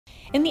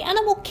In the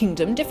animal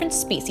kingdom, different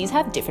species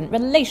have different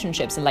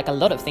relationships, and like a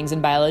lot of things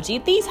in biology,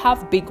 these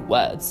have big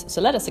words.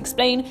 So let us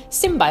explain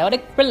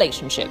symbiotic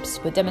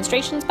relationships, with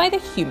demonstrations by the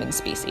human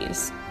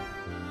species.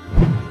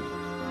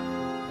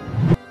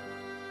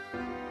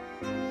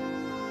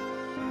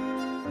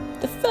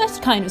 The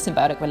first kind of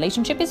symbiotic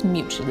relationship is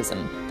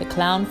mutualism, the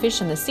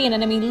clownfish and the sea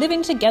anemone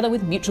living together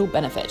with mutual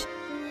benefit.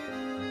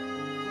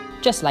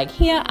 Just like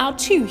here, our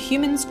two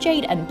humans,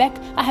 Jade and Beck,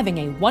 are having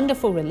a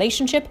wonderful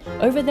relationship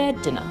over their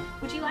dinner.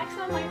 Would you like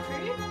some of my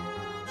food?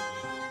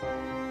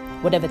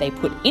 Whatever they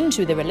put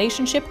into the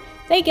relationship,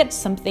 they get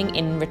something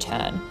in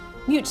return.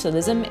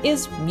 Mutualism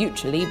is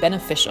mutually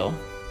beneficial.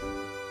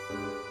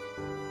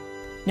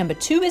 Number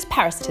 2 is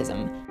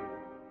parasitism.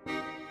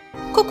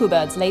 Cuckoo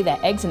birds lay their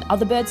eggs in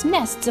other birds'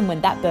 nests, and when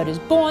that bird is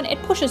born,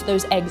 it pushes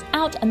those eggs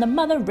out and the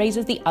mother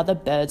raises the other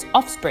bird's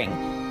offspring.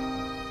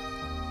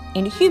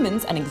 In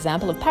humans, an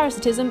example of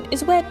parasitism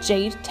is where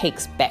Jade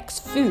takes Beck's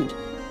food.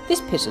 This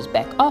pisses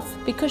Beck off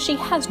because she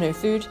has no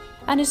food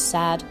and is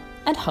sad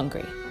and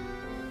hungry.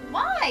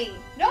 Why?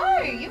 No,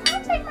 you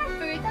can't take my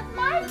food, that's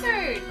my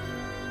food!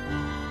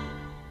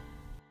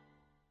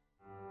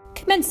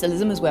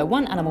 Commensalism is where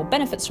one animal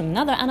benefits from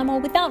another animal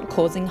without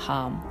causing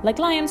harm, like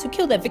lions who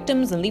kill their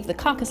victims and leave the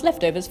carcass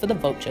leftovers for the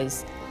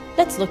vultures.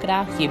 Let's look at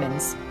our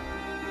humans.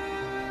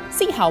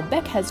 See how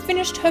Beck has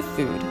finished her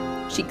food.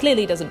 She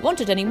clearly doesn't want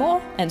it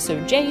anymore, and so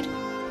Jade,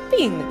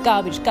 being the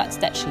garbage guts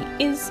that she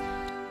is,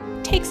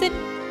 takes it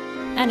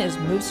and is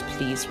most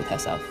pleased with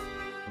herself.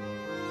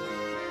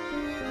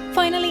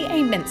 Finally,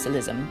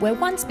 amensalism, where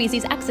one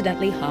species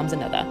accidentally harms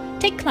another.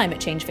 Take climate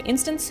change for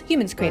instance.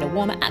 Humans create a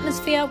warmer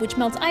atmosphere which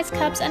melts ice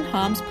caps and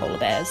harms polar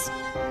bears.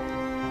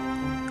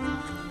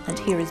 And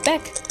here is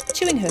Beck,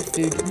 chewing her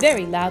food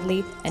very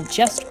loudly and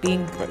just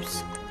being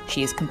gross.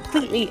 She is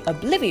completely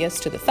oblivious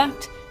to the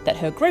fact that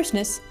her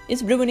grossness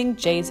is ruining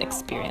Jade's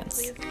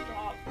experience.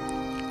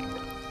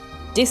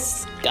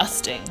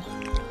 Disgusting.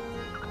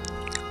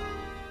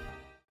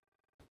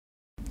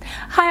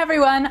 Hi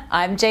everyone,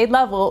 I'm Jade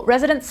Lovell,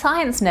 resident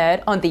science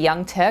nerd on the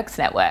Young Turks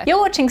Network. You're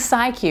watching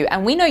ScIQ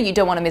and we know you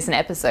don't want to miss an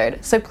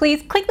episode, so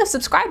please click the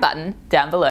subscribe button down below.